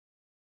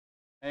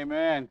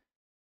Amen.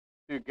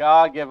 To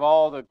God give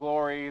all the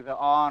glory, the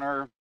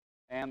honor,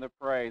 and the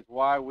praise.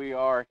 Why we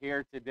are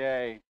here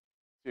today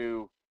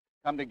to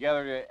come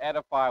together to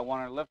edify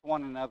one another, lift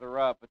one another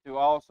up, but to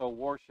also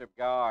worship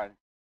God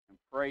and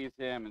praise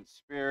Him in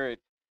spirit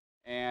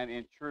and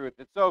in truth.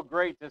 It's so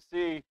great to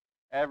see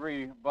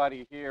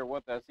everybody here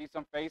with us. See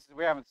some faces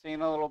we haven't seen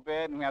in a little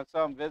bit, and we have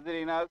some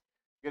visiting us.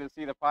 Good to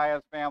see the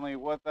Pius family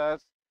with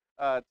us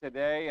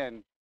today,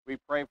 and we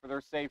pray for their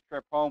safe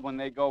trip home when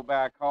they go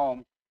back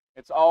home.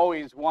 It's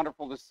always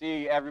wonderful to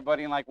see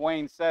everybody. And like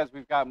Wayne says,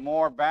 we've got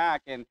more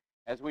back. And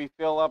as we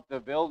fill up the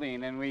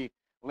building and we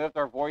lift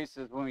our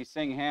voices when we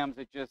sing hymns,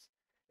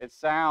 it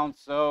sounds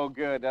so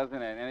good,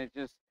 doesn't it? And it's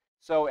just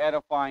so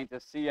edifying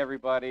to see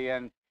everybody.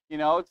 And,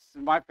 it's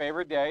my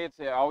favorite day. It's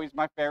always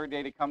my favorite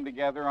day to come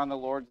together on the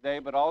Lord's Day,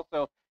 but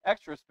also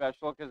extra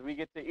special because we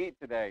get to eat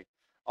today.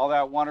 All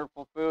that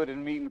wonderful food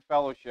and meet and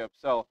fellowship.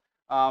 So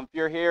if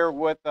you're here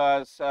with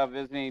us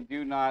visiting,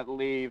 do not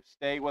leave.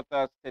 Stay with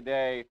us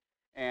today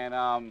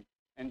and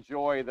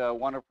enjoy the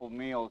wonderful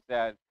meals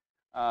that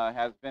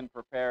has been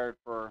prepared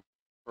for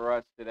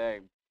us today.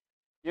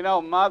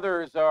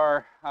 Mothers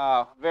are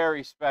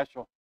very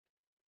special,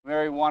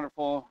 very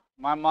wonderful.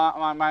 My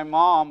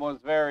mom was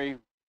very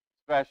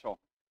special.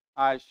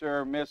 I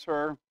sure miss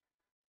her.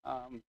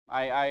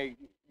 My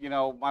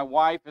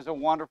wife is a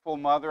wonderful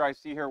mother. I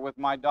see her with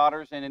my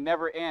daughters, and it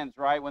never ends,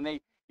 right? When they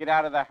get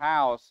out of the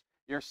house,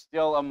 you're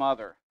still a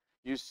mother.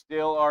 You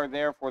still are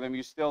there for them.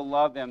 You still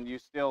love them. You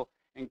still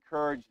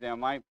encourage them.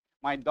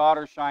 My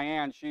daughter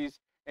Cheyenne, she's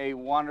a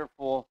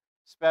wonderful,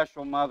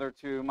 special mother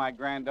to my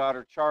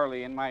granddaughter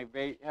Charlie and my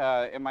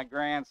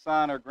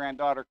grandson or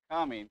granddaughter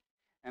coming,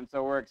 and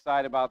so we're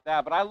excited about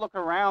that. But I look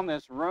around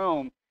this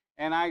room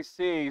and I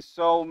see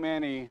so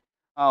many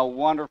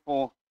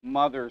wonderful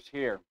mothers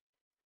here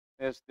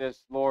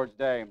this Lord's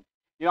Day.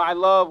 I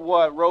love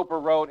what Roper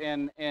wrote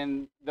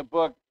in the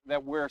book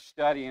that we're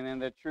studying, in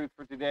the Truth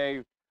for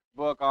Today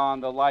book on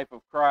the life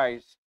of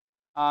Christ.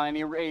 And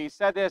he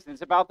said this.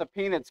 It's about the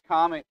Peanuts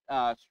comic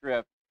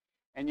strip,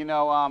 and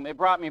it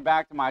brought me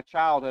back to my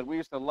childhood. We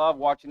used to love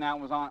watching that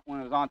when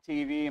it was on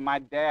TV. And my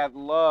dad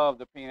loved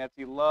the Peanuts.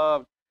 He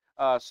loved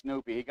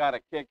Snoopy. He got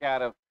a kick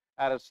out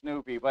of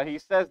Snoopy. But he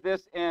says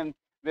this in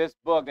this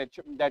book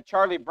that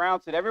Charlie Brown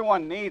said,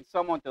 everyone needs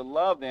someone to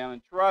love them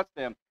and trust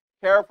them,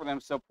 care for them,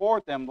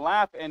 support them,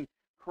 laugh and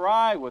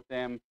cry with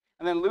them.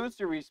 And then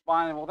Lucy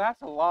responded, well,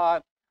 that's a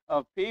lot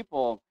of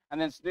people. And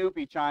then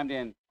Snoopy chimed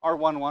in, our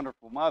one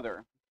wonderful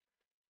mother.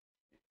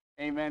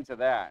 Amen to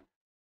that.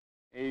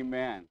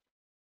 Amen.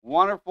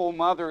 Wonderful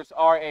mothers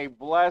are a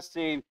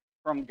blessing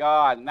from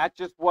God. And that's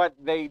just what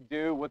they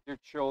do with their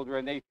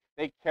children.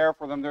 They care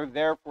for them. They're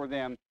there for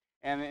them.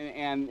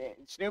 And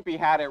Snoopy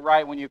had it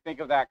right when you think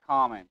of that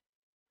comment.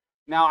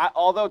 Now,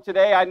 although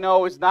today I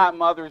know is not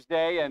Mother's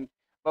Day,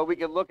 but we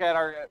could look at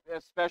our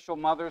special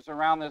mothers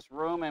around this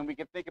room, and we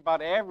could think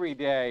about every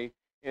day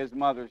is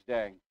Mother's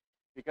Day,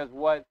 because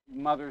what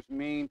mothers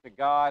mean to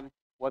God,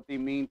 what they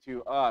mean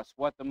to us,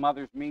 what the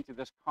mothers mean to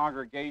this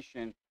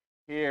congregation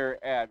here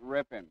at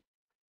Ripon.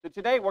 So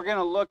today we're going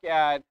to look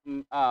at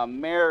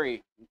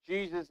Mary,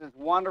 Jesus'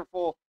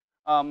 wonderful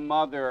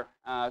mother,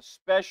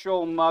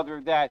 special mother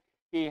that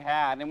he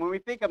had. And when we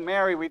think of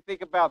Mary, we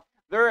think about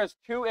there is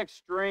two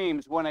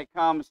extremes when it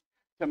comes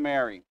to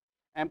Mary.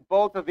 And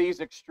both of these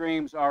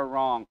extremes are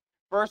wrong.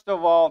 First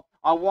of all,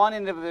 on one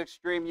end of the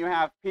extreme, you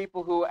have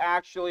people who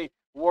actually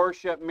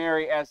worship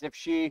Mary as if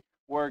she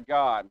were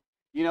God.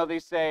 They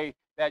say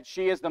that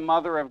she is the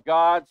mother of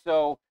God,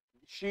 so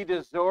she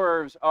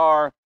deserves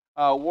our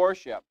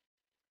worship.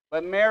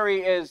 But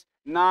Mary is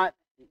not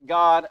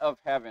God of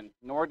heaven,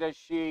 nor do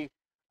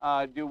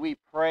we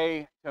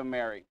pray to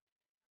Mary.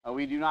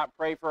 We do not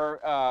pray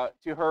to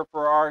her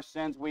for our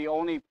sins. We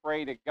only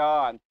pray to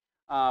God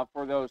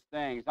for those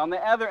things. On the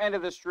other end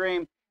of the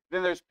stream,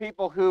 then there's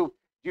people who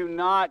do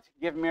not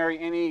give Mary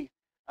any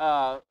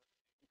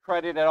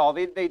credit at all.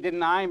 They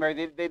deny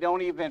Mary. They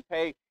don't even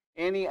pay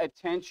any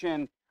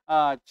attention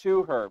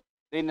to her.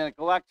 They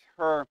neglect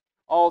her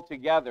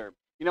altogether.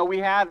 We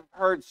had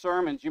heard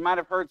sermons. You might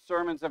have heard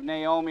sermons of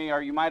Naomi,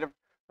 or you might have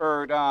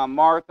heard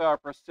Martha or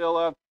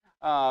Priscilla,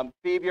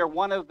 Phoebe, or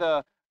one of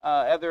the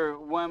other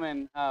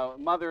women,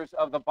 mothers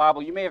of the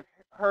Bible. You may have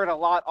heard a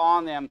lot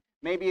on them,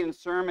 maybe in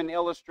sermon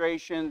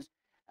illustrations,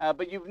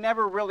 but you've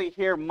never really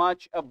heard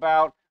much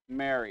about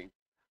Mary.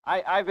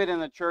 I've been in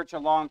the church a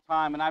long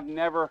time, and I've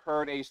never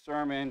heard a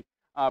sermon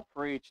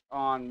preached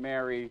on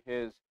Mary,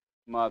 his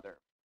mother.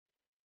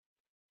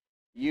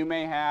 You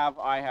may have,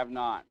 I have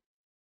not.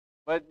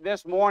 But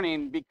this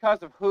morning,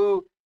 because of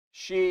who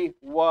she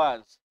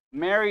was,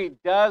 Mary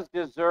does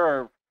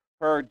deserve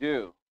her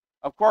due.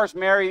 Of course,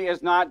 Mary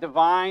is not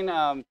divine,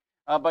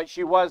 but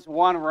she was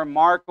one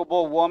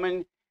remarkable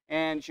woman,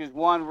 and she's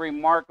one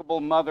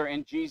remarkable mother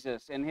in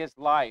Jesus, in his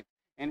life,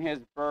 in his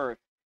birth,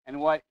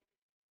 and what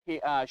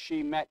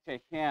she meant to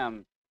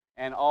him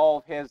and all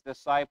of his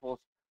disciples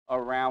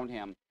around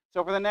him.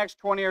 So for the next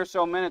 20 or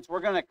so minutes, we're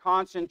going to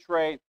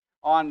concentrate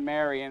on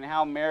Mary and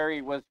how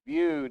Mary was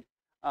viewed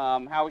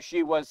how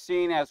she was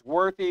seen as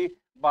worthy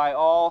by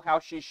all, how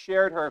she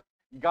shared her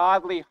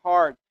godly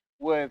heart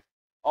with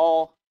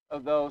all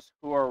of those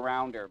who are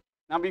around her.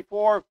 Now,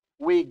 before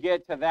we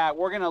get to that,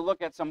 we're going to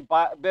look at some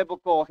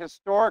biblical,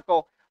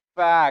 historical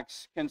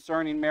facts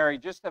concerning Mary,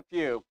 just a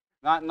few,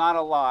 not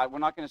a lot. We're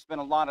not going to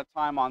spend a lot of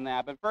time on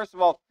that. But first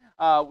of all,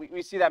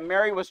 we see that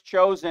Mary was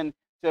chosen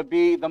to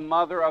be the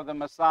mother of the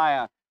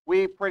Messiah.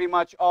 We pretty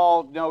much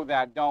all know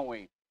that, don't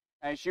we?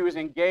 And she was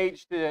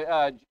engaged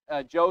to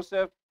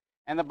Joseph,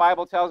 and the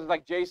Bible tells us,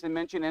 like Jason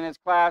mentioned in his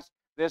class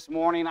this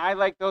morning, I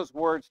like those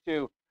words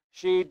too.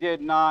 She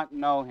did not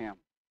know him.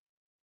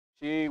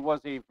 She was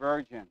a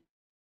virgin,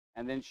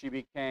 and then she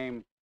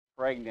became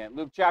pregnant.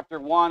 Luke chapter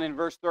 1 and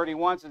verse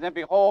 31 says, and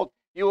behold,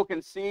 you will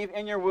conceive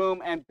in your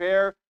womb and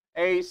bear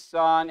a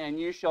son, and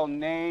you shall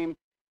name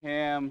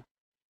him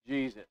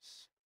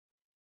Jesus.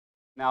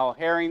 Now,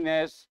 hearing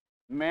this,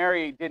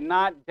 Mary did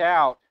not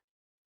doubt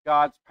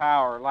God's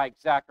power like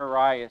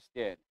Zacharias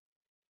did.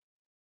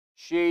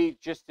 She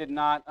just did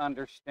not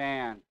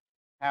understand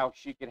how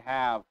she could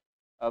have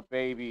a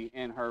baby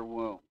in her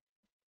womb.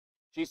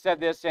 She said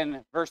this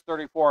in verse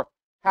 34,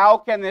 how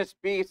can this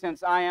be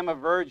since I am a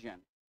virgin?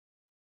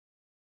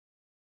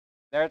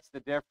 That's the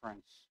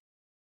difference,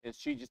 is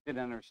she just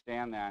didn't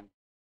understand that.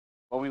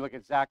 When we look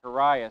at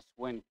Zacharias,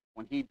 when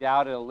he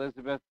doubted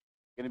Elizabeth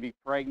going to be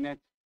pregnant,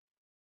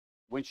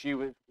 when she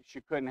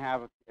couldn't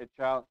have a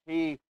child,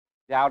 he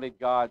doubted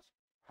God's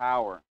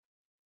power.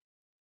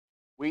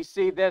 We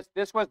see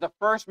this was the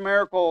first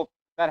miracle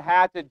that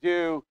had to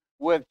do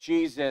with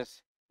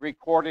Jesus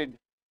recorded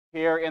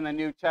here in the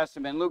New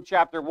Testament. Luke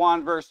chapter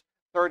 1 verse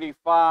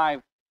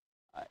 35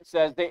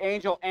 says, the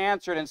angel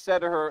answered and said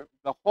to her,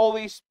 the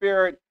Holy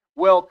Spirit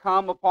will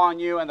come upon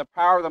you, and the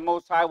power of the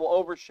Most High will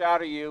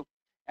overshadow you,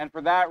 and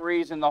for that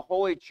reason the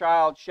Holy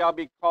Child shall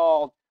be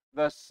called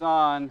the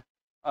Son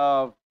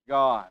of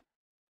God.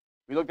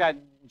 We looked at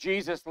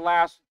Jesus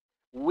last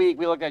week.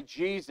 We looked at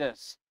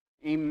Jesus,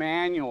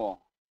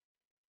 Emmanuel,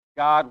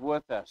 God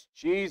with us.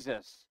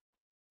 Jesus,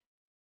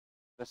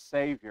 the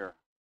Savior.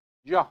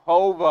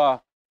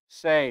 Jehovah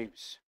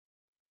saves.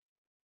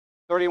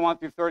 31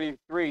 through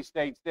 33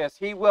 states this,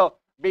 he will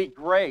be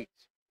great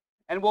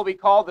and will be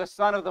called the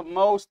Son of the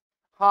Most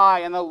High,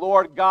 and the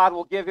Lord God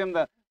will give him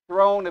the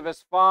throne of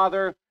his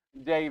father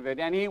David,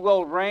 and he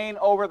will reign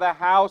over the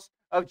house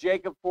of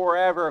Jacob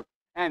forever,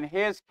 and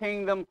his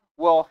kingdom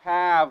will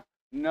have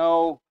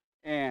no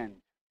end.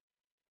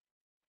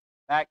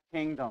 That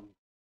kingdom,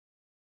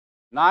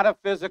 not a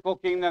physical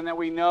kingdom that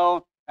we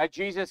know, that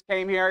Jesus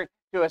came here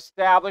to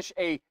establish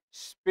a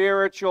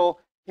spiritual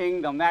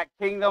kingdom. That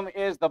kingdom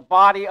is the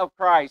body of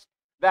Christ.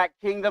 That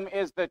kingdom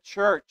is the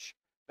church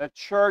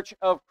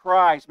of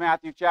Christ.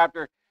 Matthew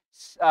chapter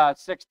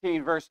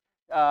 16, verse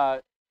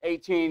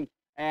 18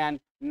 and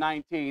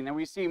 19. And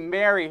we see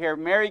Mary here.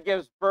 Mary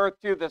gives birth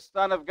to the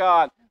Son of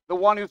God, the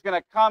one who's going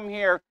to come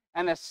here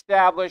and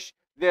establish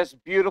this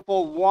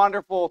beautiful,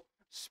 wonderful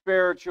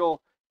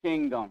spiritual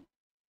kingdom.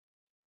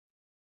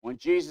 When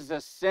Jesus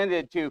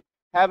ascended to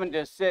heaven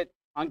to sit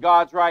on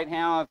God's right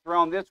hand on the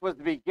throne, this was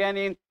the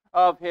beginning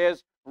of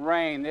his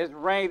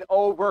reign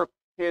over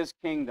his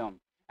kingdom.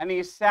 And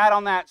he sat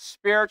on that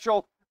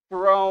spiritual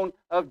throne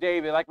of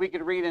David, like we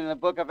could read in the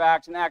book of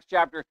Acts, in Acts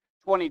chapter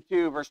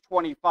 22, verse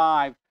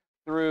 25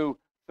 through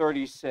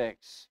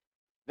 36.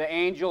 The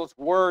angel's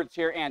words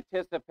here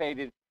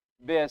anticipated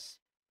this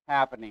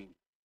happening.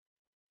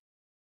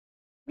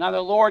 Now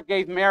the Lord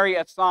gave Mary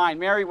a sign.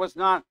 Mary was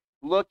not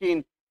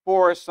looking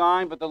for a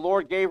sign, but the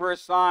Lord gave her a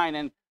sign.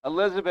 And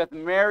Elizabeth,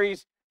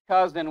 Mary's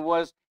cousin,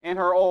 was in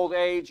her old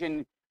age,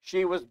 and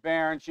she was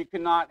barren. She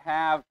could not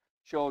have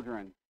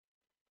children.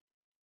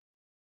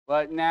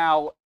 But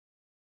now,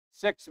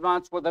 6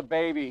 months with a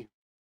baby.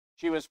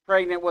 She was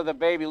pregnant with a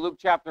baby. Luke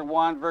chapter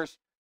 1, verse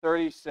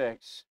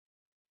 36.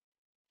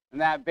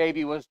 And that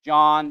baby was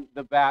John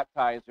the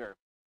Baptizer.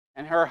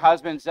 And her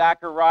husband,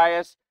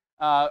 Zacharias,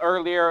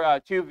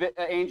 earlier, two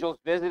angels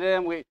visited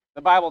him.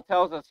 The Bible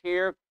tells us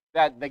here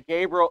that the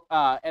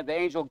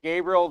angel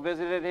Gabriel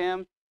visited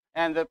him.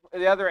 And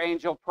the other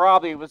angel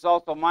probably was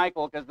also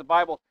Michael, because the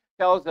Bible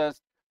tells us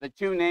the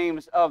two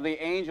names of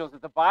the angels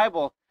that the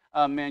Bible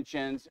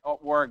mentions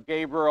were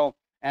Gabriel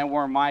and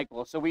were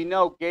Michael. So we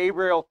know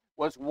Gabriel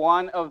was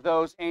one of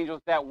those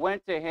angels that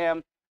went to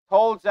him,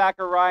 told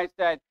Zacharias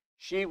that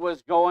she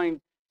was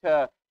going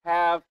to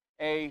have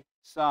a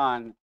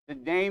son, to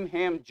name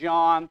him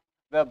John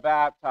the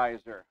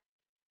Baptizer.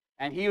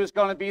 And he was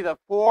going to be the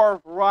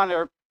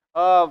forerunner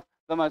of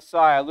the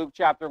Messiah. Luke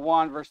chapter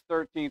 1, verse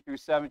 13 through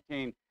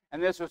 17.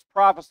 And this was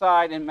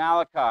prophesied in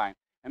Malachi.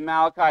 And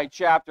Malachi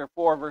chapter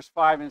 4, verse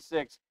 5 and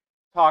 6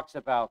 talks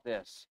about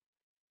this.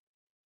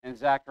 And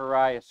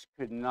Zacharias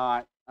could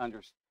not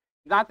understand.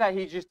 Not that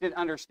he just didn't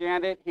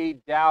understand it, he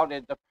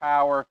doubted the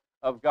power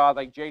of God,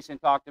 like Jason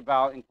talked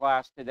about in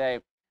class today.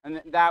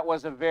 And that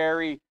was a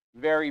very,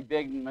 very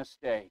big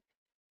mistake.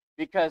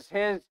 Because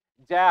his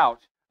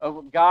doubt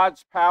of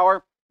God's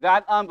power,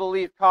 that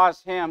unbelief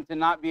caused him to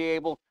not be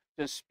able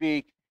to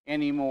speak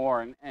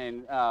anymore.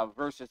 And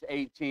verses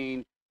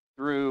 18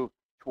 through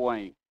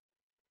 20.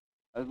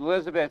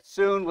 Elizabeth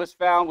soon was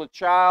found with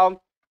child,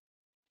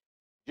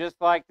 just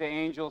like the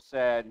angel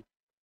said,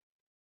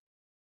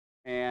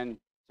 and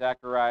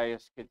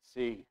Zacharias could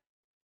see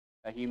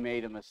that he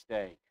made a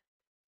mistake.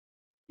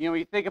 You know, when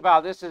you think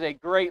about it, this is a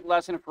great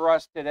lesson for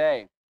us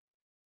today.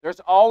 There's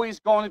always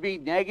going to be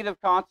negative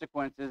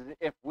consequences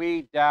if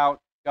we doubt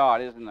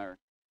God, isn't there?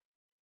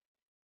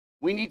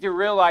 We need to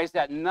realize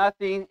that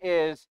nothing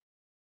is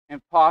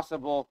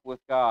impossible with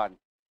God.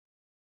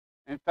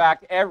 In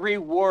fact, every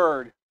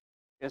word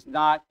is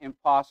not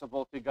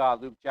impossible to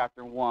God. Luke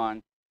chapter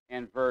 1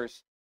 and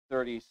verse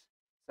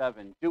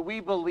 37. Do we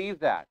believe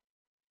that?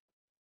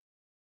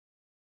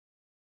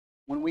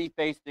 When we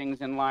face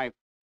things in life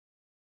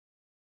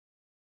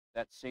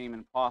that seem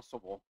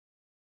impossible,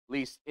 at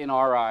least in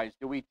our eyes,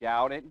 do we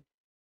doubt it?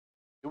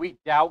 Do we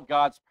doubt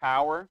God's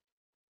power?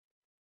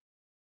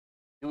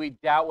 Do we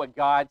doubt what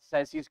God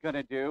says He's going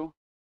to do?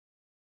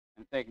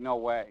 And think, no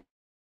way.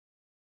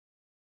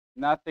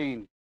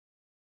 Nothing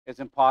is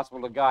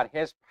impossible to God.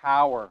 His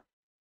power,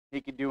 He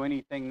can do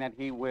anything that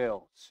He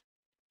wills.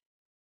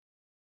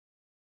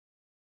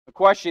 The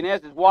question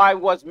is why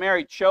was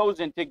Mary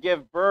chosen to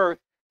give birth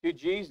to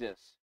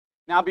Jesus?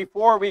 Now,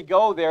 before we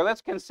go there,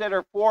 let's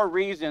consider 4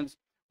 reasons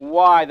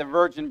why the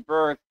virgin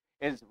birth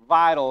is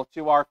vital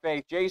to our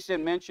faith.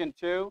 Jason mentioned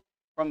 2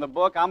 from the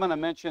book. I'm going to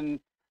mention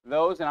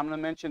those, and I'm going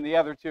to mention the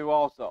other 2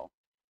 also.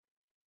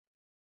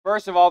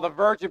 First of all, the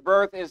virgin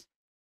birth is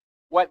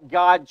what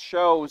God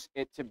chose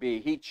it to be.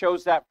 He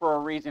chose that for a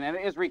reason, and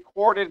it is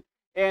recorded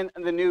in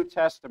the New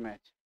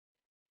Testament.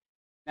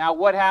 Now,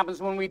 what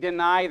happens when we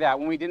deny that?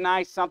 When we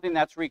deny something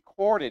that's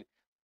recorded,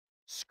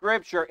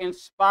 Scripture,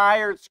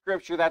 inspired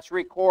Scripture that's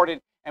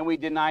recorded, and we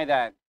deny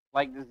that,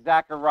 like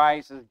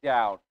Zacharias'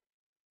 doubt.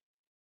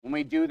 When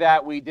we do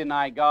that, we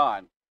deny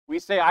God. We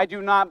say, I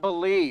do not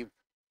believe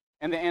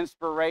in the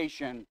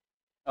inspiration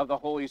of the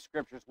Holy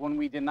Scriptures when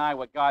we deny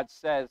what God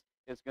says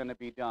is going to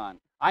be done.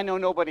 I know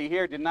nobody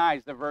here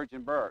denies the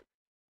virgin birth.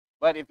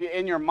 But if you,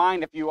 in your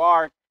mind, if you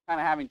are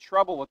kind of having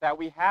trouble with that,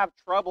 we have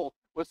trouble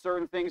with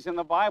certain things in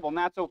the Bible, and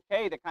that's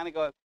okay to kind of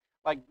go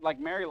like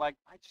Mary, like,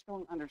 I just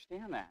don't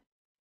understand that.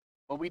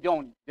 But we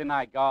don't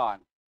deny God.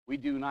 We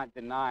do not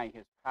deny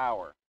His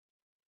power.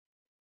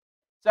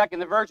 Second,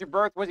 the virgin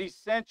birth was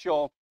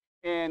essential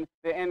in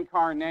the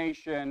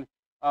incarnation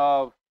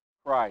of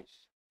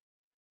Christ.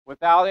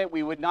 Without it,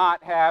 we would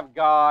not have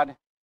God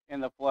in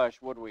the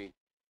flesh, would we?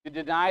 To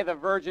deny the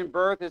virgin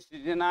birth is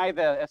to deny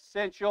the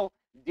essential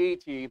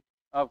deity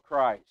of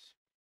Christ.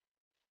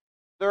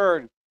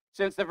 Third,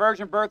 since the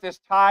virgin birth is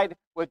tied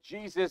with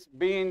Jesus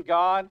being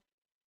God,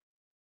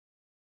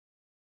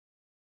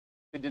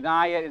 to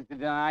deny it is to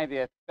deny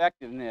the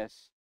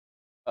effectiveness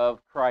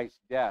of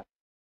Christ's death.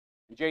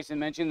 And Jason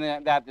mentioned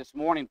that this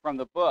morning from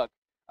the book.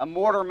 A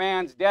mortal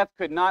man's death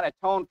could not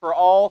atone for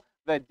all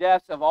the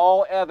deaths of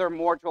all other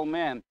mortal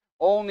men.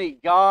 Only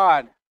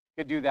God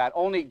could do that.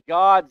 Only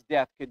God's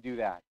death could do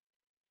that.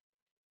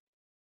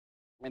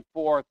 And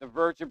fourth, the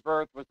virgin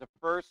birth was the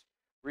first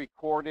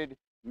recorded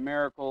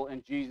miracle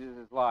in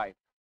Jesus' life.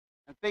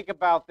 And think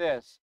about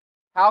this.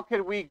 How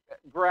could we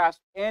grasp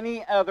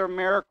any other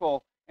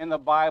miracle in the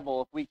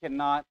Bible if we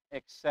cannot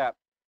accept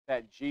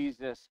that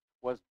Jesus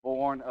was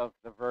born of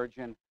the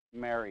Virgin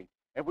Mary?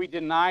 If we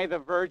deny the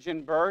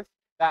virgin birth,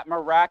 that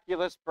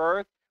miraculous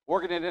birth,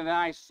 we're going to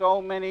deny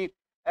so many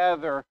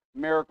other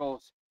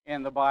miracles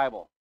in the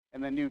Bible,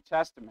 in the New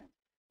Testament.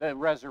 The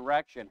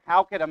resurrection.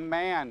 How could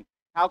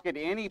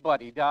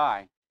anybody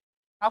die?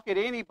 How could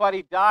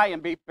anybody die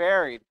and be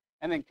buried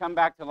and then come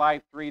back to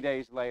life 3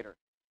 days later?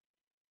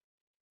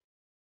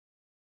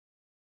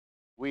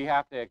 We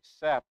have to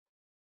accept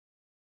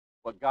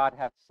what God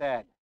hath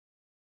said,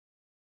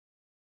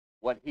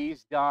 what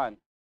He's done,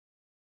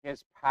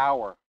 His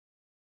power.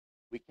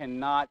 We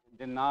cannot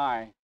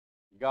deny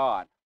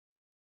God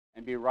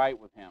and be right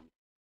with Him.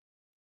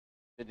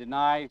 To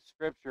deny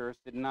Scriptures,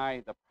 to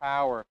deny the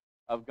power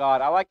of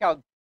God. I like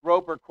how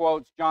Roper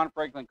quotes John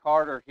Franklin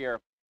Carter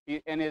here.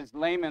 In his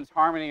Layman's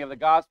Harmony of the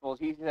Gospels,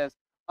 he says,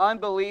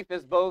 unbelief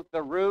is both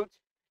the root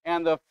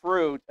and the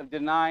fruit of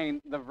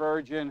denying the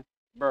virgin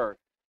birth.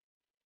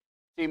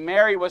 See,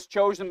 Mary was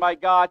chosen by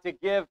God to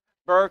give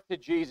birth to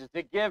Jesus,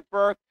 to give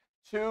birth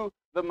to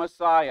the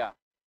Messiah.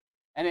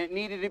 And it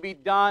needed to be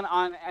done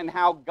and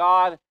how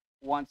God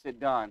wants it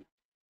done,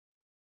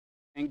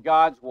 in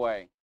God's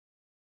way.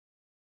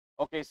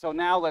 Okay, so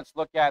now let's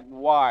look at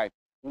why.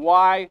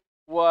 Why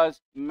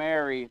was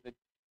Mary the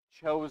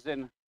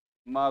chosen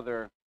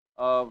mother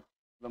of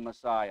the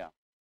Messiah?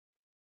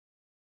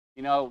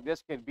 You know,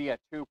 this could be a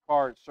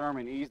 2-part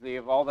sermon easily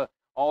of all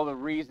the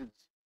reasons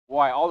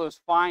why, all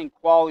those fine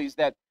qualities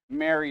that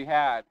Mary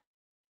had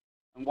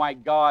and why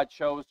God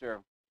chose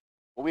her.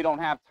 But we don't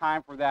have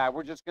time for that.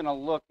 We're just going to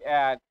look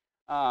at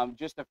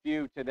just a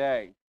few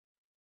today.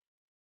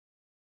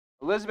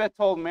 Elizabeth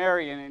told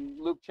Mary in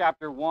Luke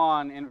chapter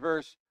 1 in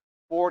verse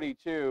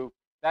 42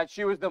 that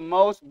she was the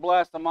most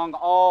blessed among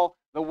all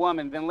the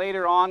women. Then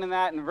later on in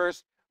that, in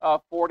verse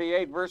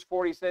 48, verse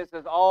 46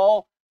 says,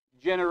 all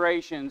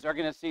generations are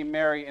going to see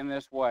Mary in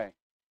this way.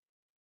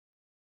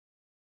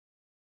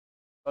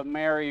 But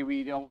Mary,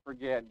 we don't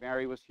forget,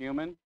 Mary was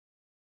human.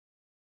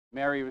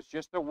 Mary was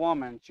just a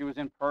woman. She was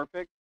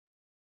imperfect.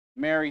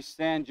 Mary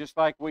sinned just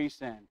like we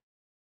sinned.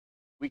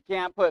 We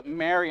can't put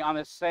Mary on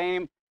the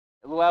same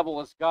level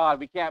as God.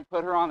 We can't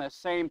put her on the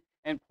same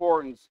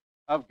importance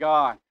of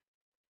God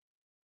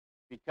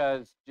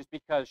because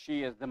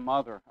she is the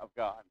mother of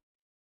God.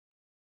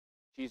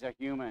 She's a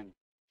human.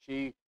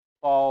 She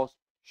falls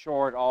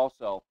short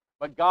also.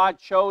 But God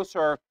chose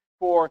her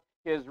for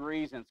his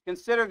reasons.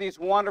 Consider these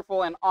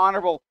wonderful and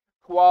honorable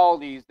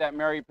qualities that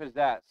Mary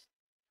possessed.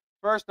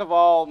 First of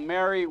all,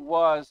 Mary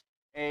was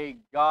a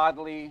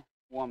godly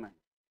woman.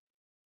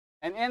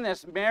 And in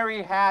this,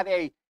 Mary had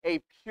a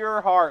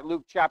pure heart,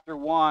 Luke chapter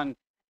 1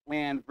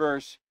 and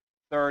verse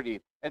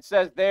 30. It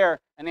says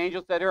there, an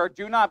angel said to her,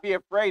 "Do not be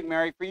afraid,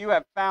 Mary, for you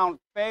have found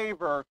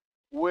favor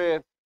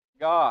with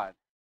God."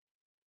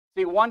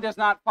 See, one does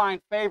not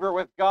find favor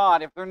with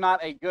God if they're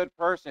not a good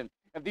person,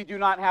 if they do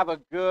not have a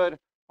good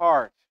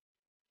heart.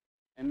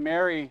 And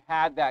Mary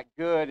had that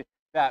good,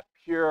 that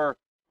pure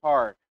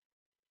heart.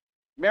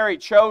 Mary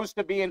chose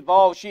to be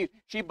involved.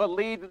 She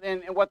believed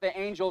in what the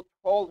angel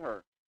told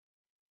her.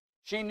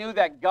 She knew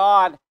that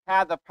God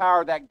had the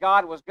power, that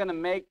God was going to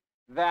make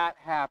that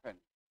happen.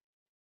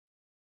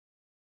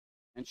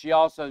 And she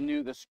also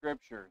knew the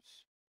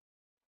scriptures.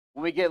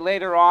 When we get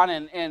later on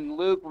in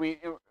Luke,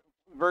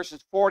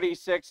 verses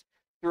 46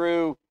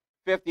 through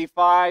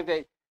 55,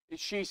 that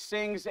she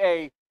sings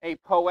a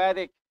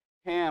poetic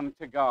hymn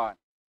to God.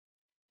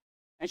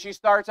 And she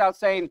starts out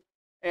saying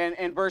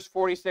in verse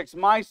 46,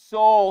 "My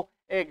soul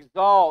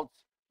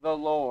exalts the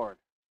Lord."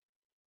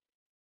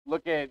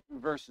 Look at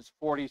verses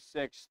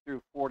 46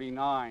 through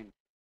 49.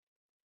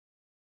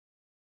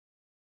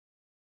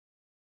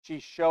 She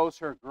shows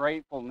her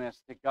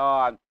gratefulness to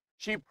God.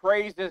 She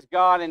praises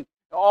God and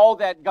all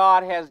that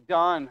God has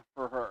done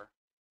for her.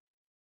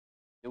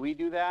 Do we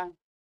do that?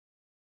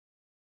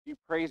 Do you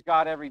praise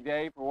God every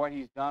day for what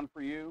he's done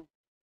for you?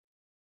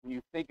 When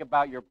you think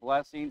about your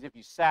blessings, if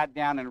you sat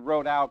down and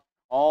wrote out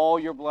all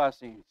your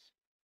blessings,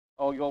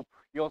 oh,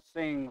 you'll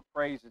sing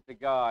praises to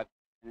God,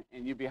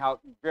 and you'll be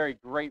very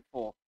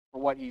grateful for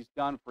what he's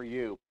done for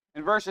you.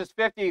 In verses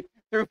 50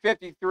 through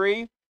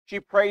 53, she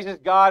praises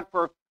God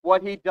for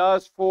what he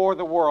does for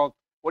the world,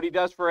 what he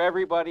does for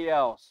everybody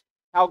else,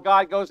 how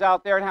God goes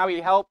out there and how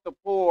he helped the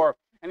poor,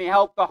 and he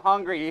helped the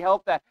hungry, he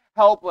helped the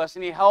helpless,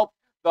 and he helped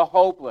the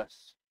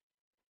hopeless.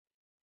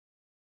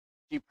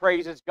 She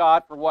praises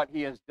God for what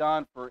he has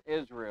done for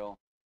Israel,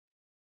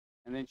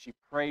 and then she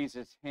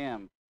praises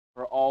him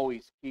for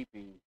always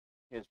keeping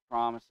his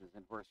promises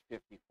in verse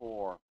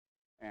 54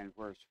 and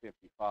verse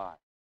 55.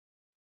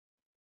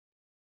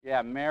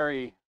 Yeah,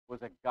 Mary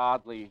was a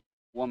godly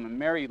woman.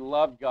 Mary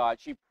loved God.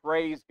 She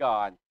praised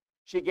God.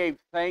 She gave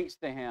thanks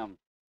to him.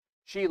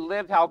 She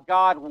lived how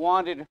God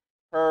wanted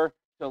her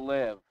to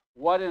live.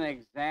 What an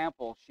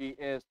example she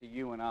is to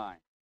you and I.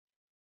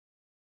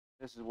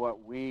 This is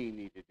what we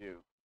need to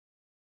do.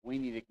 We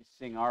need to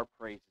sing our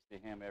praises to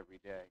him every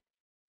day.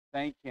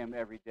 Thank him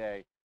every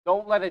day.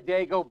 Don't let a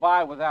day go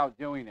by without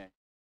doing it.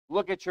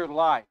 Look at your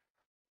life.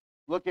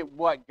 Look at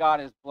what God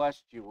has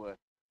blessed you with.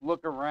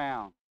 Look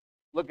around.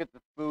 Look at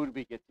the food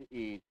we get to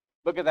eat.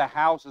 Look at the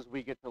houses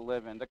we get to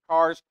live in, the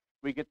cars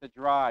we get to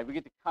drive. We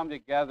get to come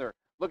together.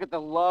 Look at the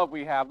love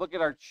we have. Look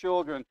at our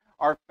children,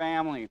 our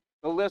family.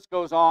 The list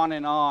goes on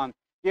and on.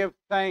 Give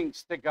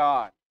thanks to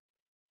God.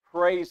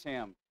 Praise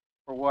him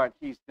for what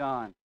he's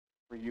done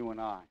for you and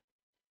I.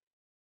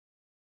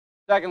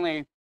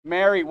 Secondly,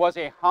 Mary was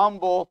a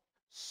humble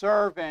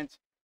servant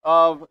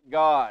of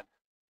God.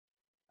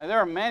 And there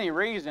are many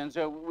reasons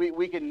that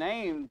we could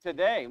name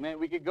today.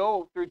 We could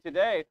go through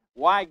today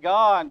why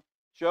God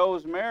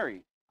chose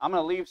Mary. I'm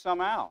going to leave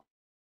some out.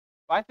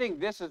 But I think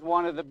this is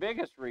one of the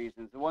biggest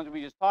reasons, the ones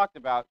we just talked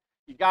about.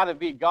 You got to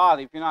be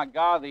godly. If you're not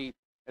godly,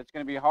 it's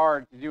going to be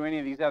hard to do any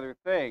of these other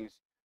things.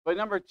 But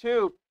number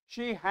two,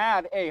 she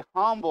had a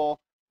humble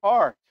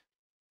heart.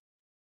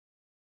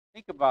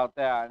 Think about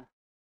that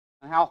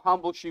and how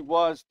humble she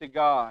was to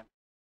God.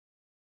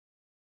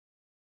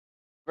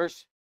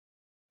 Verse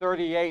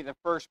 38, the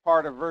first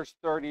part of verse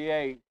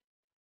 38,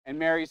 and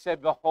Mary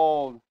said,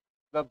 "Behold,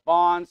 the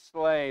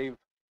bondslave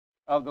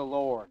of the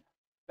Lord."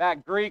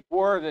 That Greek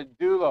word, the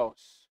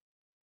doulos,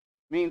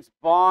 means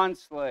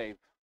bondslave.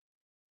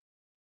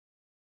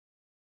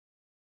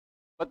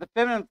 But the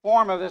feminine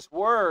form of this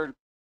word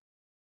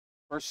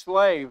for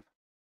slave,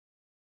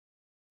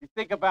 you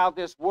think about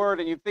this word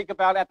and you think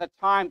about at the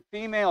time,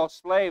 female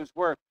slaves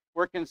were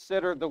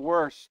considered the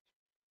worst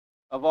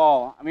of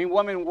all. I mean,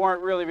 women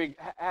weren't really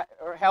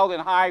held in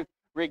high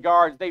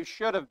regards. They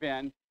should have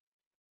been.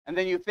 And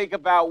then you think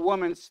about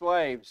women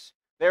slaves.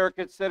 They were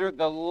considered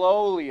the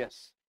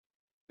lowliest.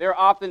 They're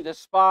often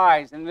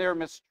despised and they're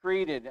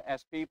mistreated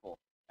as people,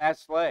 as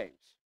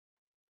slaves.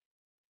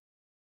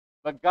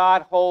 But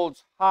God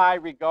holds high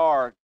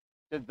regard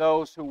to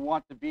those who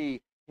want to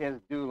be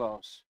his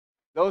doulos,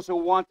 those who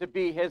want to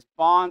be his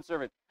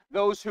bondservant,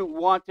 those who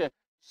want to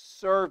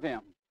serve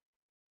him.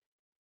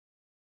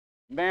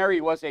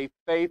 Mary was a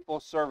faithful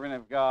servant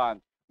of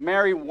God.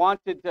 Mary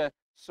wanted to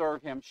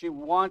serve him. She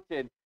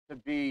wanted to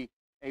be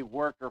a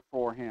worker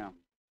for him.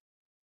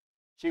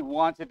 She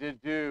wanted to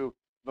do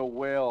the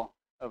will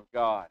of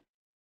God.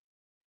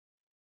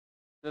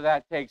 So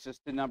that takes us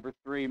to number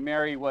 3.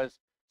 Mary was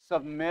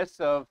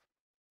submissive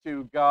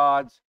to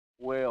God's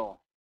will.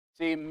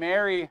 See,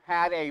 Mary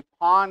had a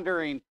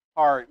pondering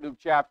heart, Luke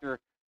chapter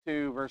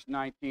 2, verse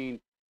 19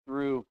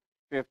 through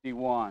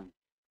 51.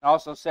 It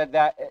also said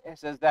that, it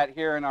says that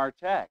here in our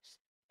text,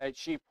 that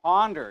she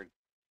pondered.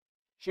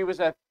 She was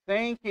a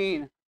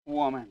thinking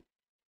woman.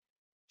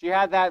 She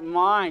had that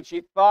mind.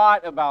 She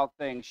thought about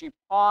things. She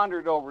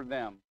pondered over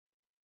them.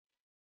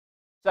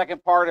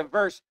 Second part of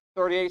verse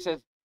 38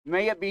 says,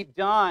 may it be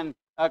done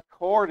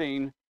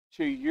according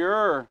to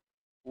your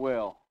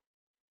will.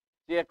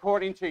 See,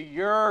 according to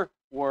your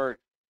word.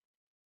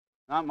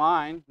 Not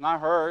mine,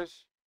 not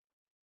hers.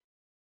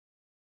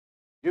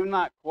 Do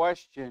not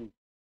question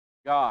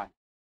God.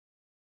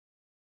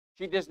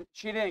 She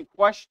didn't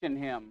question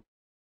him.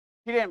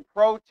 She didn't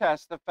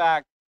protest the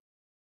fact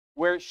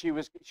where she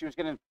was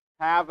going to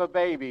have a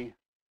baby,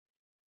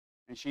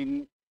 and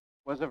she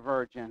was a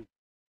virgin,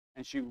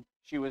 and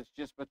she was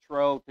just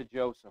betrothed to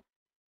Joseph.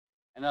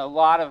 And a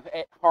lot of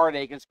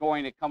heartache is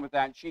going to come with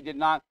that. And she did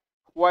not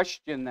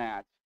question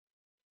that.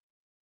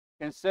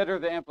 Consider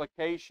the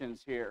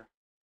implications here,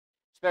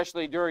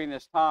 especially during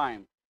this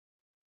time.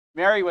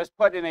 Mary was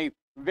put in a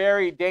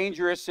very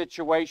dangerous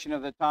situation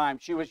of the time.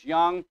 She was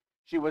young.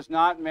 She was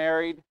not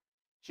married.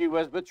 She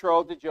was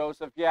betrothed to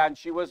Joseph. Yeah, and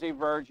she was a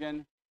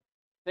virgin.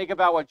 Think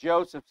about what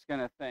Joseph's going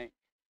to think.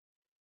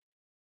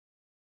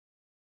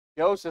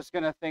 Joseph's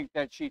going to think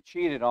that she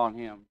cheated on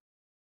him.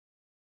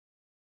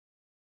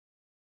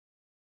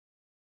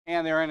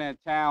 And they're in a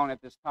town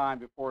at this time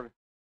before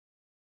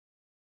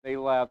they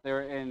left.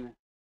 They're in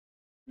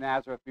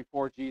Nazareth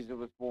before Jesus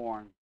was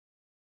born.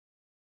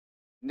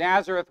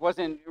 Nazareth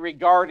wasn't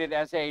regarded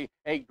as a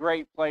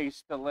great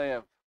place to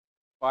live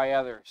by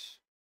others.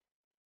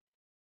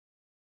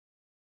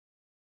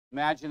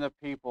 Imagine the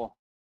people.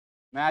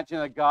 Imagine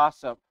the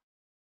gossip.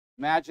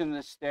 Imagine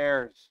the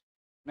stares.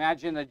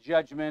 Imagine the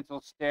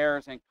judgmental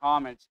stares and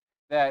comments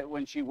that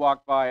when she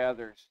walked by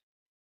others.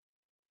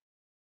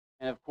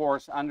 And of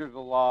course, under the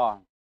law,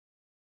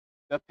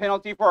 the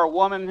penalty for a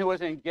woman who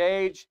was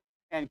engaged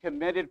and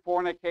committed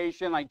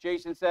fornication, like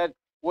Jason said,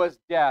 was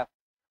death,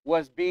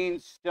 was being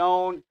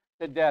stoned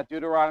to death.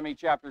 Deuteronomy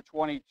chapter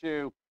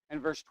 22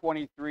 and verse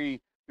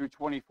 23 through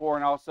 24,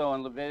 and also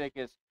in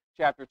Leviticus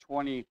chapter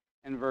 20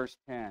 and verse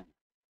 10.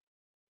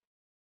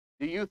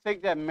 Do you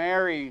think that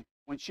Mary,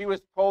 when she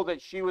was told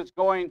that she was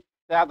going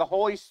to have the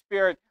Holy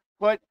Spirit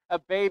put a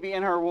baby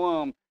in her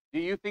womb, do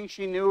you think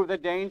she knew of the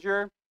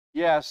danger?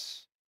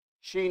 Yes,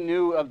 she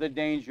knew of the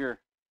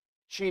danger.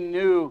 She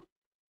knew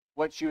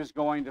what she was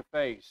going to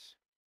face.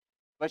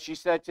 But she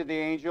said to the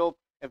angel,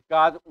 if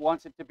God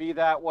wants it to be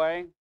that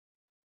way,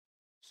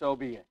 so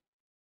be it.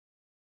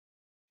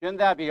 Shouldn't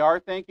that be our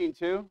thinking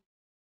too?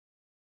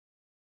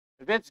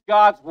 If it's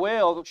God's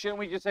will, shouldn't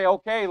we just say,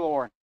 okay,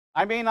 Lord,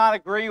 I may not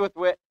agree with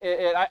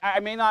it, I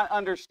may not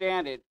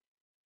understand it,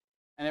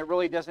 and it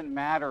really doesn't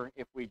matter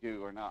if we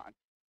do or not.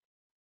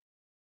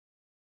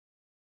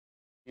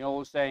 You know,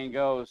 the saying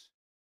goes,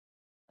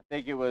 I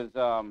think it was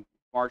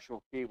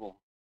Marshall Keeble,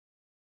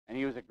 and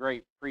he was a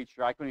great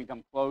preacher. I couldn't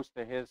come close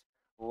to his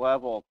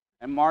level.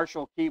 And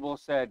Marshall Keeble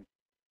said,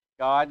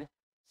 God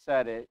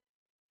said it,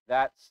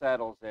 that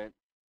settles it,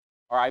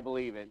 or I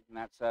believe it, and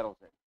that settles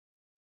it.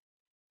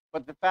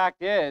 But the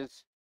fact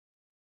is,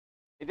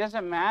 it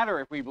doesn't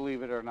matter if we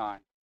believe it or not.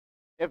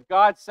 If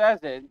God says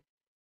it,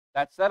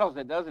 that settles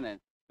it, doesn't it?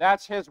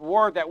 That's his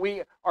word that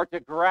we are to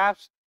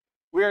grasp.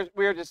 We are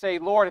to say,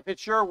 Lord, if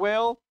it's your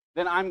will,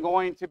 then I'm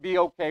going to be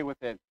okay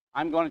with it.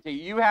 I'm going to tell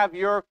you, you have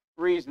your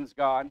reasons,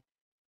 God.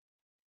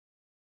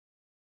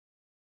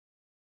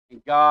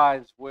 And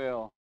God's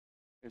will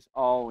is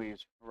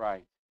always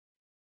right.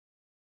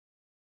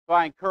 So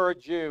I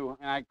encourage you,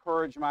 and I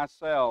encourage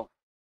myself,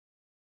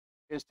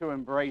 is to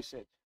embrace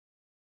it.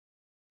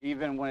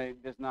 Even when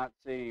it does not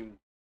seem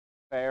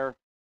fair,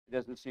 it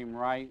doesn't seem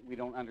right, we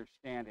don't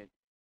understand it.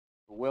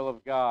 The will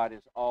of God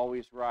is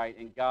always right,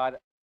 and God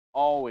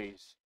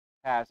always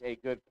has a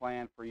good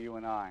plan for you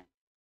and I.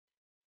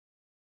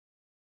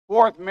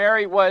 Fourth,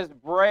 Mary was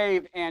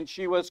brave and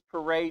she was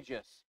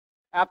courageous.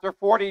 After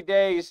 40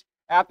 days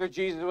after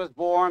Jesus was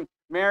born,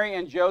 Mary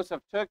and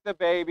Joseph took the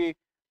baby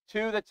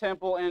to the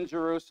temple in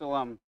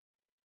Jerusalem.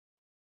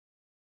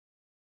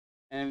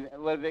 And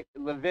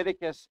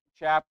Leviticus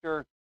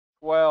chapter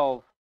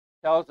 12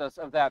 tells us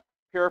of that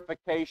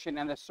purification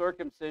and the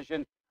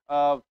circumcision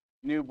of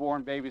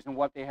newborn babies and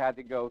what they had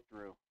to go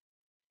through.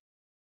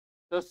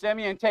 So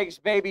Simeon takes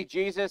baby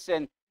Jesus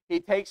and he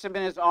takes him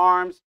in his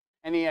arms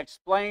and he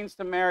explains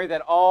to Mary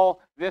that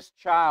all this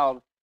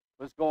child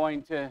was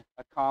going to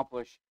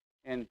accomplish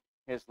in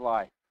his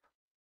life.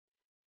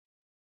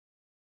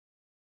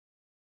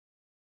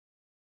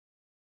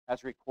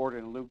 That's recorded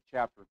in Luke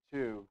chapter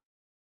 2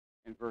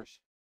 in verse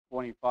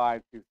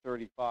 25 through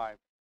 35.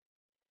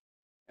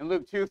 In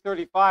Luke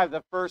 2:35,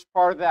 the first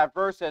part of that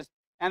verse says,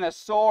 and a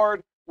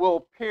sword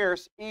will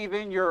pierce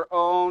even your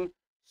own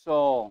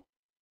soul.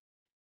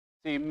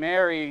 See,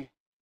 Mary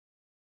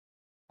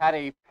had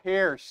a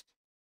pierced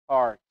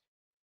heart.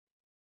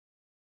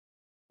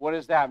 What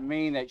does that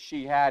mean, that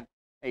she had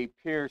a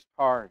pierced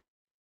heart?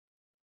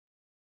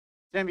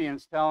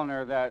 Simeon's telling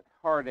her that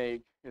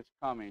heartache is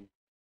coming.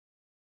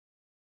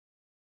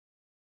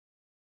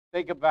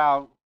 Think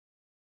about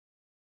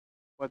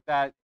what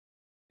that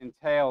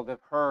entailed of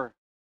her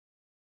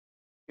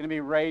going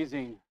to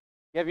be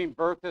giving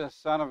birth to the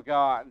Son of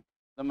God,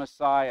 the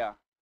Messiah.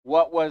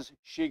 What was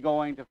she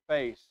going to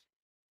face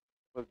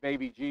with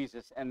baby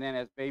Jesus? And then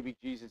as baby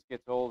Jesus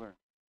gets older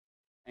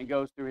and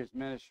goes through his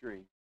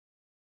ministry.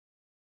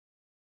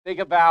 Think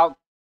about,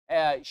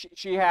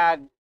 she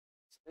had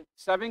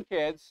 7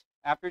 kids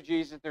after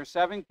Jesus. There's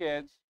 7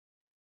 kids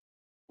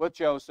with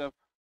Joseph.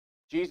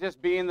 Jesus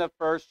being the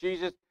first,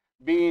 Jesus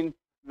being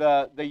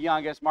the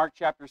youngest. Mark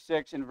chapter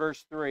 6 and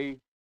verse 3.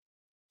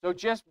 So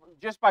just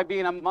by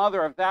being a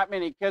mother of that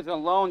many kids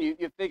alone,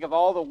 you think of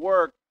all the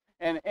work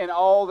and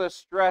all the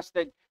stress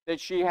that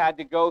she had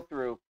to go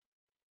through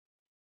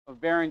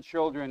of bearing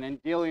children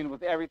and dealing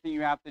with everything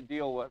you have to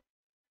deal with.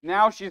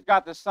 Now she's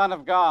got the Son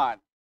of God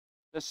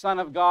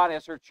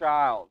as her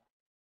child.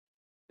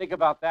 Think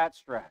about that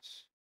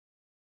stress.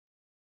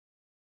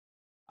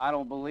 I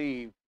don't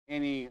believe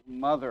any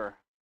mother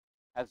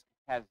has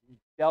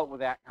dealt with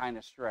that kind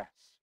of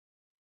stress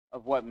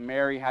of what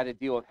Mary had to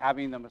deal with,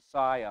 having the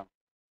Messiah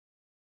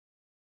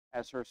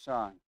as her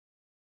son.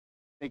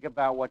 Think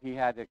about what he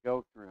had to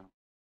go through.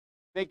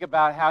 Think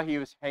about how he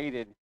was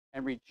hated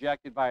and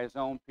rejected by his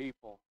own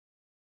people.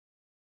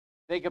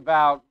 Think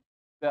about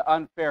the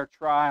unfair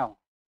trial,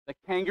 the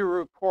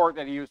kangaroo court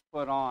that he was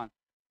put on.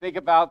 Think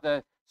about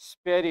the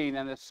spitting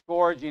and the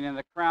scourging and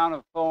the crown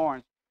of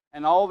thorns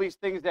and all these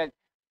things that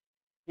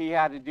he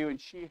had to do,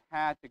 and she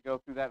had to go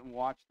through that and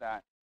watch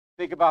that.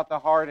 Think about the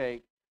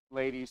heartache,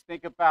 ladies.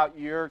 Think about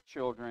your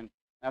children.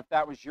 Now, if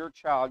that was your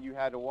child you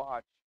had to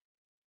watch,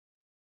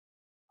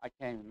 I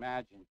can't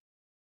imagine.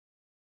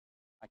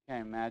 I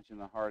can't imagine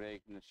the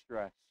heartache and the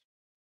stress.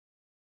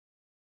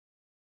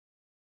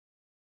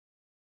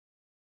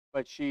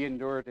 But she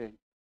endured it.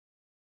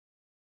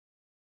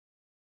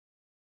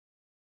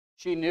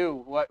 She knew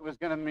what it was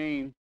going to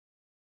mean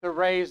to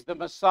raise the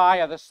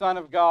Messiah, the Son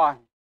of God.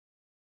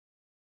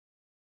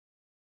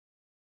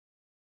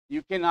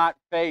 You cannot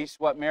face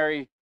what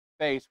Mary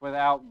faced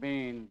without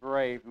being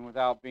brave and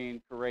without being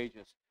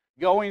courageous.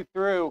 Going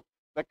through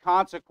the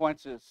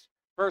consequences.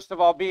 First of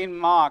all, being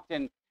mocked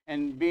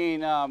and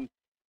being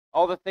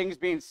all the things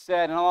being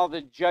said and all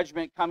the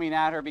judgment coming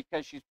at her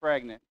because she's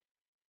pregnant.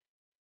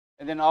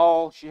 And then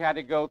all she had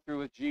to go through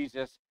with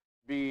Jesus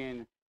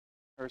being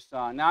her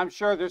son. Now, I'm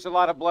sure there's a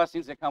lot of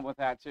blessings that come with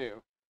that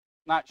too.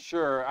 Not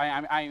sure.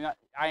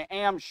 I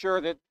am sure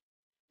that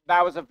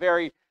was a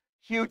very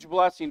huge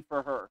blessing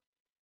for her.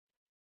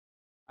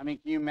 I mean,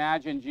 can you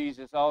imagine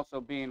Jesus also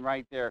being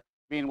right there,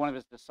 being one of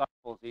his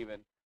disciples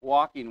even,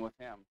 walking with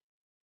him,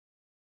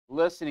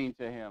 listening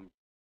to him?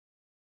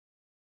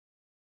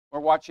 We're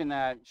watching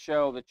that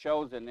show, The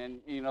Chosen, and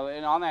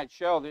and on that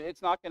show,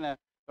 it's not gonna.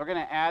 They're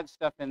gonna add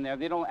stuff in there.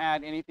 They don't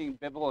add anything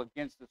biblical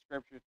against the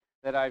scriptures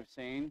that I've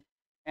seen.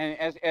 And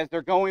as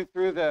they're going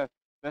through the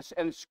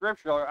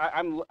scripture,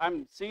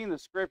 I'm seeing the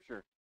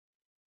scripture,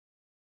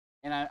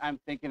 and I'm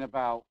thinking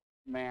about,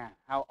 man,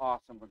 how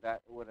awesome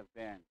would have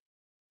been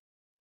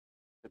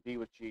to be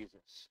with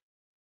Jesus.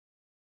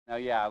 Now,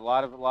 yeah, a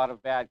lot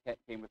of bad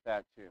came with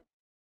that too,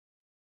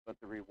 but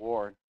the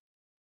reward.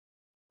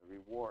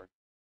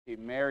 See,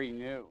 Mary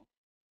knew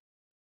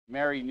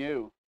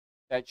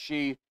that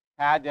she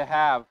had to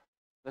have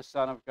the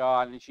Son of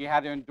God, and she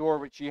had to endure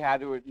what she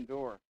had to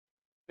endure.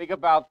 Think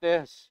about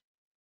this.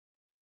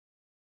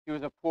 She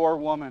was a poor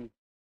woman.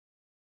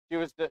 She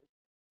was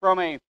from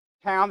a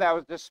town that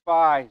was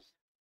despised.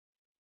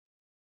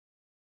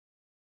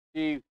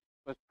 She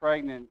was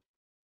pregnant,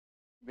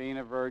 being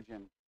a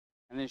virgin,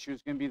 and then she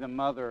was going to be the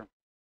mother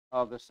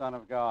of the Son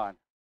of God.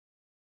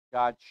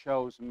 God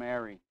chose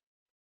Mary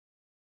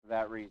for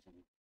that reason,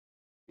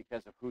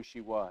 because of who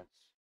she was.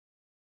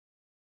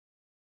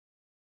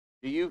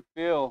 Do you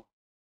feel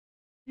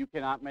you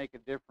cannot make a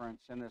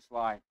difference in this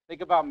life?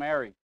 Think about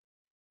Mary,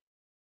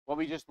 what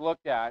we just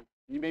looked at.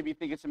 You maybe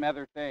think of some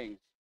other things,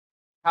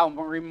 how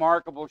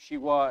remarkable she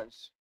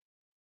was.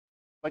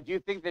 But do you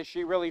think that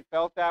she really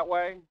felt that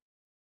way?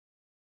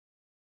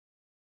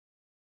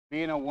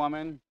 Being a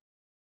woman,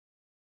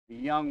 a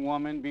young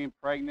woman, being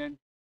pregnant,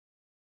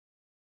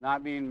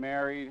 not being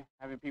married,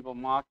 having people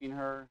mocking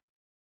her.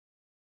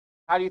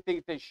 How do you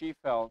think that she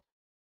felt?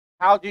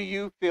 How do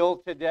you feel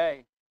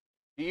today?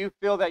 Do you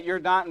feel that you're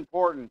not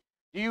important?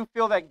 Do you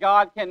feel that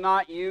God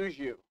cannot use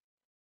you?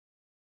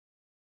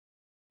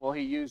 Well,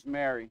 he used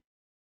Mary.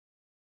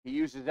 He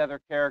uses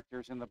other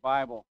characters in the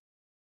Bible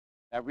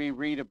that we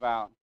read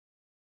about,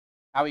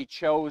 how he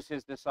chose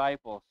his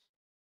disciples.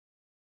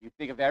 You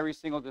think of every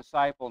single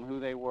disciple and who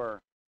they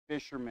were.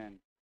 Fishermen,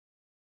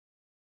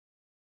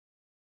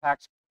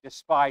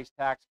 despised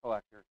tax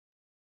collector.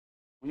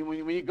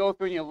 When you go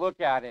through and you look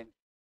at it,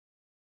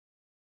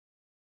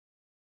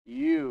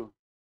 You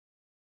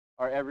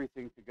are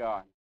everything to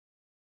God.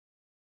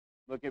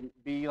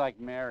 Be like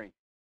Mary.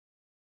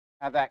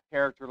 Have that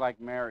character like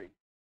Mary.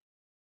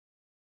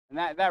 And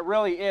that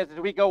really is, as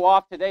we go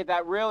off today,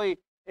 that really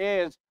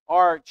is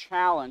our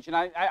challenge. And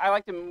I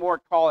like to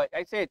more call it,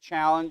 I say a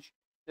challenge.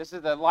 This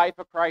is the Life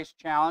of Christ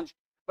challenge.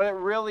 But it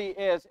really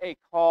is a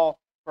call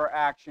for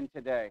action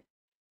today.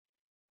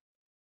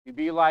 To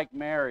be like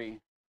Mary,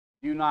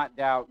 do not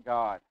doubt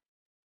God.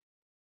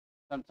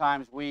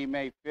 Sometimes we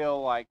may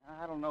feel like,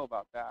 I don't know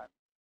about that.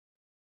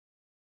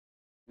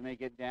 We may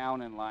get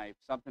down in life.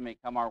 Something may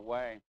come our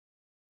way.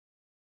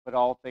 But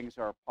all things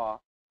are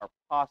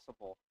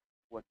possible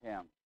with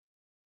Him.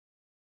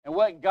 And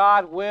what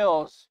God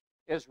wills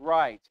is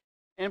right.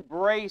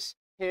 Embrace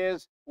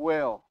His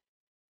will.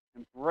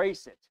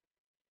 Embrace it.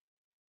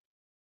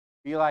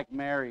 Be like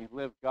Mary.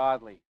 Live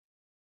godly.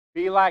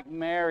 Be like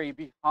Mary.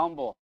 Be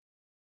humble.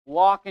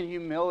 Walk in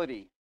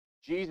humility.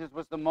 Jesus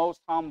was the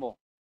most humble.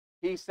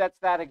 He sets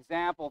that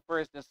example for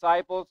His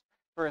disciples,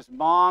 for His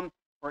mom,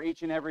 for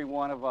each and every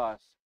one of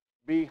us.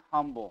 Be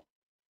humble.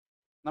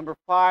 Number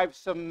 5,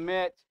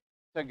 submit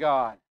to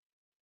God.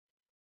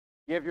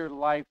 Give your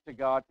life to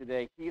God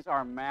today. He's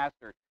our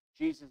master.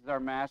 Jesus is our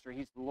master.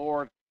 He's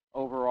Lord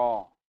over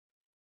all.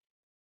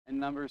 And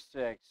number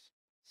 6,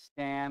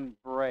 stand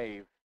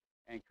brave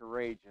and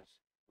courageous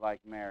like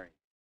Mary.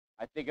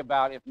 I think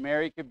about if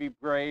Mary could be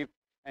brave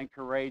and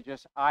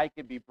courageous, I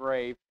could be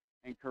brave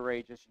and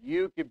courageous.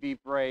 You could be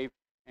brave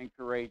and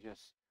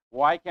courageous.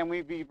 Why can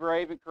we be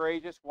brave and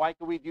courageous? Why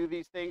can we do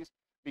these things?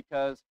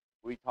 Because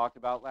we talked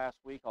about last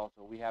week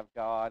also, we have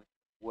God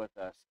with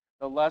us.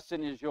 The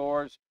lesson is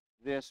yours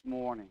this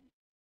morning.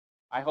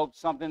 I hope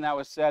something that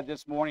was said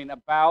this morning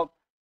about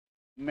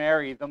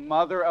Mary, the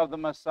mother of the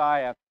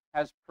Messiah,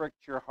 has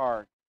pricked your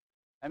heart.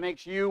 That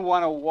makes you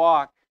want to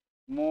walk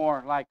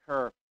more like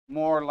her,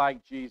 more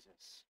like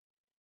Jesus.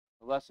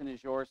 The lesson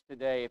is yours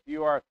today. If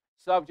you are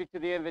subject to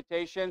the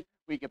invitation,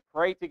 we could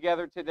pray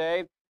together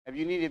today. If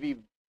you need to be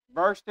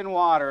immersed in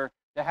water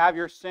to have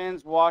your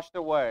sins washed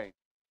away,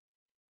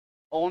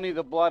 only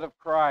the blood of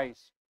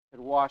Christ could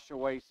wash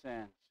away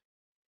sins.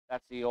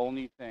 That's the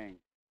only thing.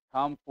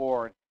 Come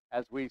forward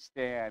as we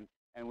stand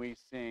and we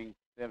sing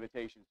the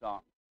invitation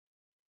song.